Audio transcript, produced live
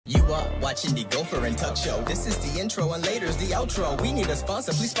You are watching the Gopher Tuk show. This is the intro and later's the outro. We need a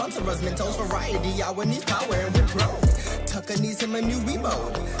sponsor, please sponsor us. Mentos variety, our needs power and we're broke. Tucker needs him a new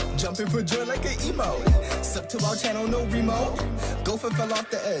remote. Jumping for joy like an emo. Sub to our channel, no remote. Gopher fell off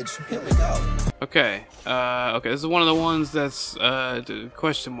the edge. Here we go. Okay, okay, this is one of the ones that's the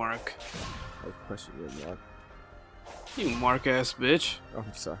question mark. Oh, question mark. You mark ass bitch. Oh,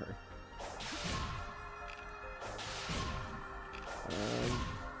 I'm sorry.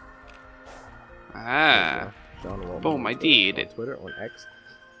 Boom, I did it. Twitter, on X.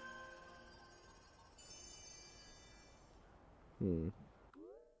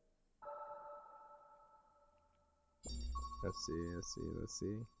 Let's see.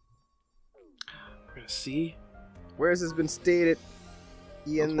 We're gonna see. Where has this been stated?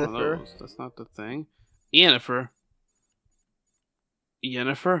 Yennefer. That's not the thing. Yennefer.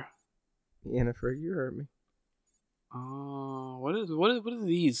 Yennefer, you heard me. Oh, what are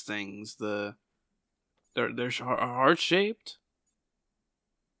these things? They're heart shaped.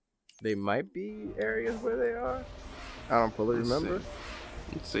 They might be areas where they are. I don't fully remember.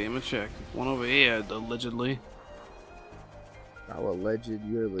 Let's see. I'm gonna check. One over here, allegedly. How alleged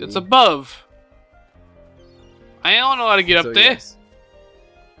you're? It's above. I don't know how to get up there. Yes.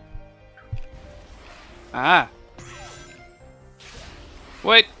 Ah.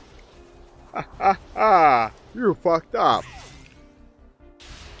 Wait. You fucked up.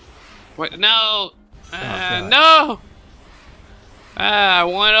 Wait, no. No. I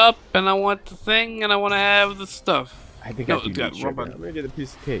want up and I want the thing and I want to have the stuff. I think no, I can got I'm gonna get a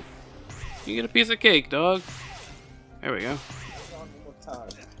piece of cake. You get a piece of cake, dog. There we go.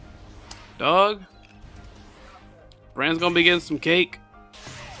 Dog. Brand's gonna be getting some cake.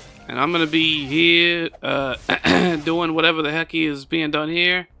 And I'm gonna be here doing whatever the heck is being done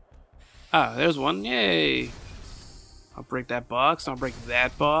here. Ah, there's one. Yay. I'll break that box. I'll break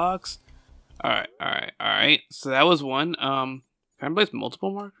that box. Alright. So that was one. Can I place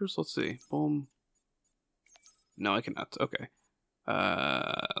multiple markers? Let's see. Boom. No, I cannot. Okay.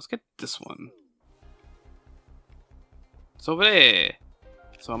 Let's get this one. It's over there.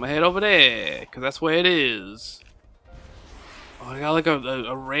 So I'm gonna head over there, because that's where it is. Oh, I got like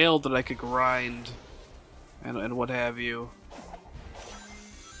a rail that I could grind. And what have you.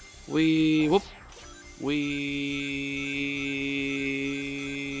 Whoop.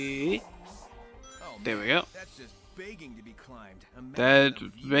 There we go. That's just begging to be climbed. That's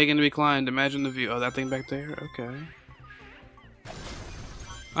begging to be climbed. Imagine the view. Oh, that thing back there? Okay.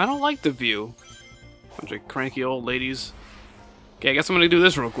 I don't like the view. Bunch of cranky old ladies. Okay, I guess I'm gonna do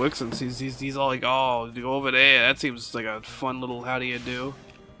this real quick since he's all like, oh, go over there. That seems like a fun little how do you do.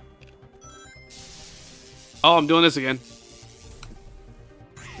 Oh, I'm doing this again.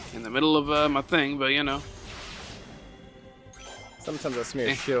 In the middle of my thing, but you know. Sometimes I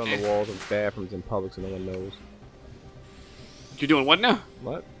smear shit on the walls of bathrooms in public so no one knows. You're doing what now?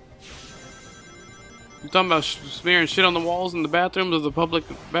 What? You talking about smearing shit on the walls in the bathrooms of the public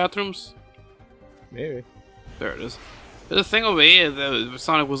bathrooms? Maybe. There it is. There's a thing over here that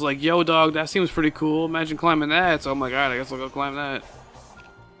Sonic was like, yo dog, that seems pretty cool. Imagine climbing that. So I'm like, alright, I guess I'll go climb that.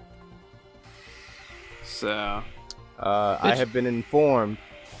 So. I have been informed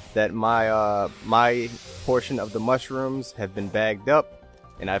that my portion of the mushrooms have been bagged up,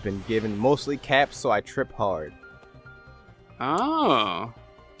 and I've been given mostly caps, so I trip hard. Oh.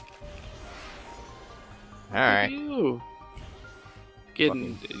 Alright. You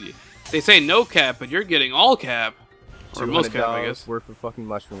getting? They say no cap, but you're getting all cap. Or most cap, I guess. Worth of fucking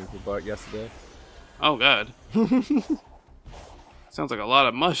mushrooms we bought yesterday. Oh god. Sounds like a lot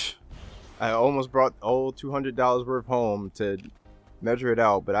of mush. I almost brought all $200 worth home to measure it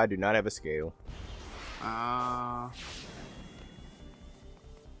out, but I do not have a scale. Out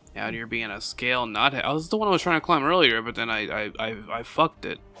here being a scale not. I was the one I was trying to climb earlier, but then I fucked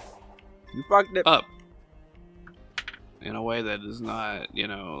it. You fucked it up in a way that is not, you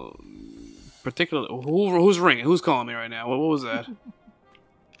know, particularly. Who's ringing? Who's calling me right now? What was that? I'm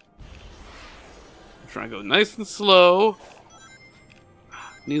trying to go nice and slow.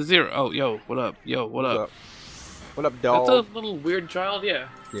 Need 0. Oh, yo, what up? Yo, what up? What up, dog? That's a little weird child, yeah.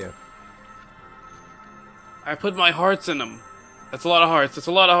 Yeah. I put my hearts in them. That's a lot of hearts. That's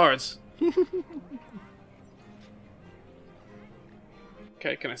a lot of hearts.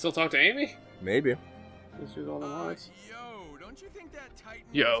 Okay, can I still talk to Amy? Maybe. She's all the hearts. Yo, don't you think that Titan?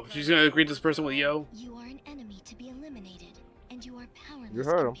 Yo, she's gonna greet this person with yo. You are an enemy to be eliminated, and you are powerless You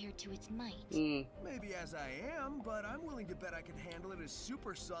heard him. compared to its might. Maybe as I am, but I'm willing to bet I can handle it as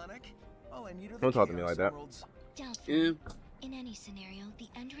supersonic. All I need are the Don't talk to me like that. emeralds. Doubtful. Yeah. In any scenario, the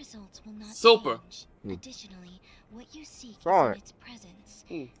end results will not Super. change. Additionally, what you seek is Sonic. in its presence.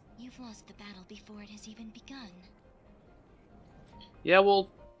 You've lost the battle before it has even begun. Yeah, well,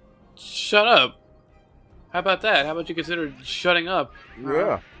 shut up. How about that? How about you consider shutting up?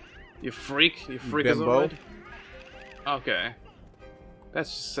 Yeah. You freak. You freak Bimbo. Okay. That's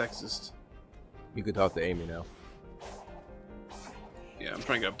just sexist. You could talk to Amy now. Yeah, I'm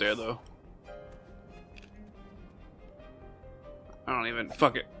trying to get up there, though. I don't even...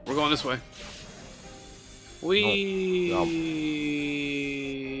 Fuck it. We're going this way. Wee.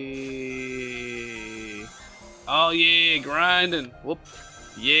 Oh, yeah. Grinding. Whoop.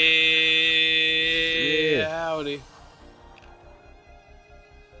 Yeah. Howdy.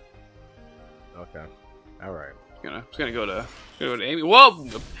 Okay. Alright. Just gonna go to Amy. Whoa!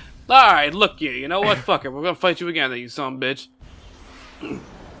 Alright, look you know what? Fuck it. We're gonna fight you again, then, you son of a bitch.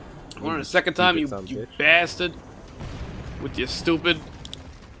 We're on the second time, you bastard. With your stupid...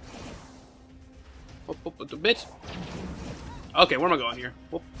 Whoop, the bitch. Okay, where am I going here?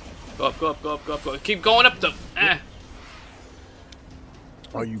 Whoop. Go up, go up, go up, go up, go up. Keep going up the...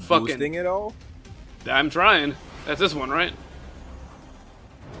 Are you boosting it all? I'm trying. That's this one, right?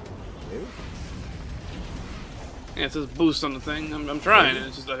 Maybe. Yeah, it says boost on the thing. I'm trying.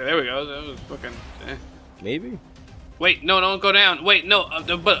 It's just okay. There we go. That was fucking. Maybe. Wait, no, don't go down. Wait, no,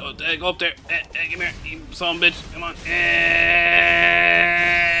 but go up there. Come here, you son of a bitch. Come on.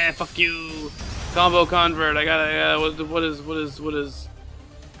 Fuck you. Combo convert. I got. What is?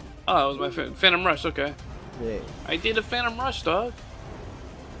 Oh, it was my Phantom Rush. Okay. Yeah. I did a Phantom Rush, dog.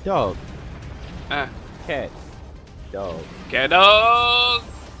 Dog. Ah. Cat. Dog. Cat dog.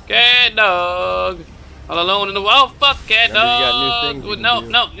 Cat dog. All alone in the wall. Fuck cat dog.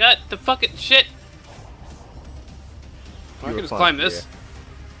 No, got the fucking shit. I can just climb this.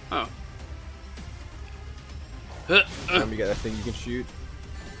 Oh. Remember, you got that thing you can shoot?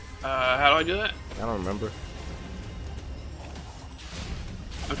 How do I do that? I don't remember.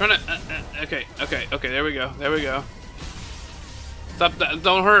 I'm trying to. Okay, there we go. Stop that.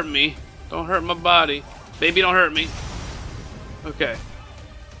 Don't hurt me. Don't hurt my body. Baby, don't hurt me. Okay.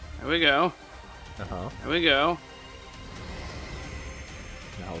 There we go. Uh-huh. There we go.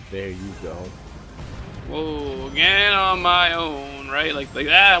 Now there you go. Whoa, again on my own, right? Like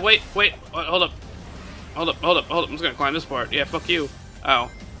wait, hold up. I'm just gonna climb this part. Yeah, fuck you. Ow.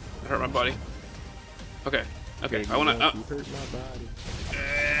 That hurt my body. Okay, Baby, I wanna, you hurt my body.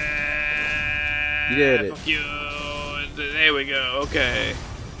 You You did it. Fuck you. There we go, okay.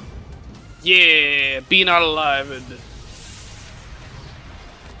 Yeah, be not alive.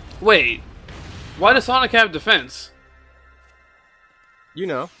 Wait, why does Sonic have defense? You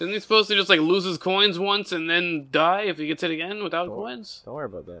know. Isn't he supposed to just like lose his coins once and then die if he gets hit again without coins? Don't worry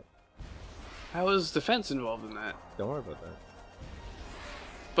about that. How is defense involved in that? Don't worry about that.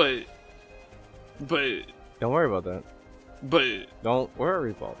 But Don't worry about that. But Don't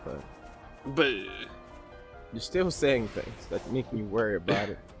worry about that. But You're still saying things that make me worry about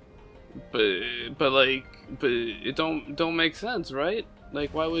it. But it don't make sense, right?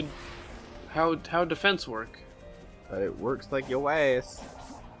 Like, why would how defense work? But it works like your ass.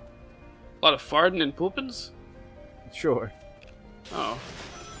 A lot of farting and poopins? Sure. Oh.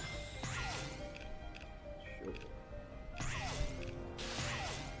 Sure.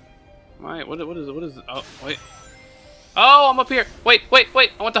 Right, what is it? Oh, wait. Oh, I'm up here. Wait. I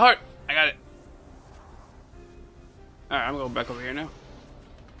want the heart. I got it. Alright, I'm going back over here now.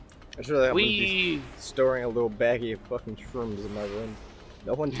 I should have been storing a little baggie of fucking shrooms in my room.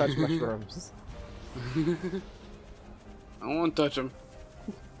 No one touched my shrooms. I don't want to touch them.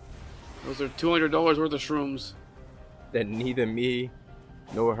 Those are $200 worth of shrooms. That neither me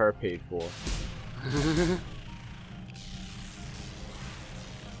nor her paid for.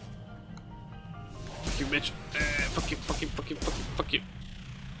 Fuck you, bitch. Fuck you.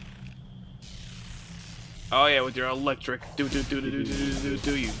 Oh yeah, with your electric. Do,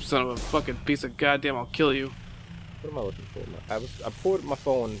 you son of a fucking piece of goddamn, I'll kill you. What am I looking for? I pulled up my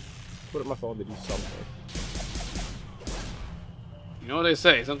phone to do something. You know what they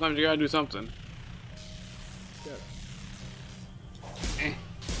say, sometimes you gotta do something.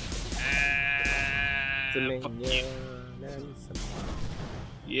 Fuck you.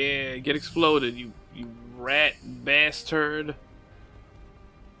 Yeah, get exploded, you rat bastard.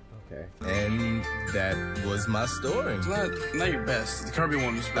 Okay. And that was my story. It's not your best. The Kirby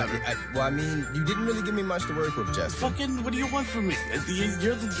one was better. Well, I mean, you didn't really give me much to work with, Justin. Fucking, what do you want from me?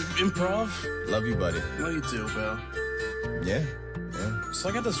 You're the improv. Love you, buddy. No, you do, pal. Yeah. So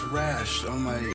I got this rash on my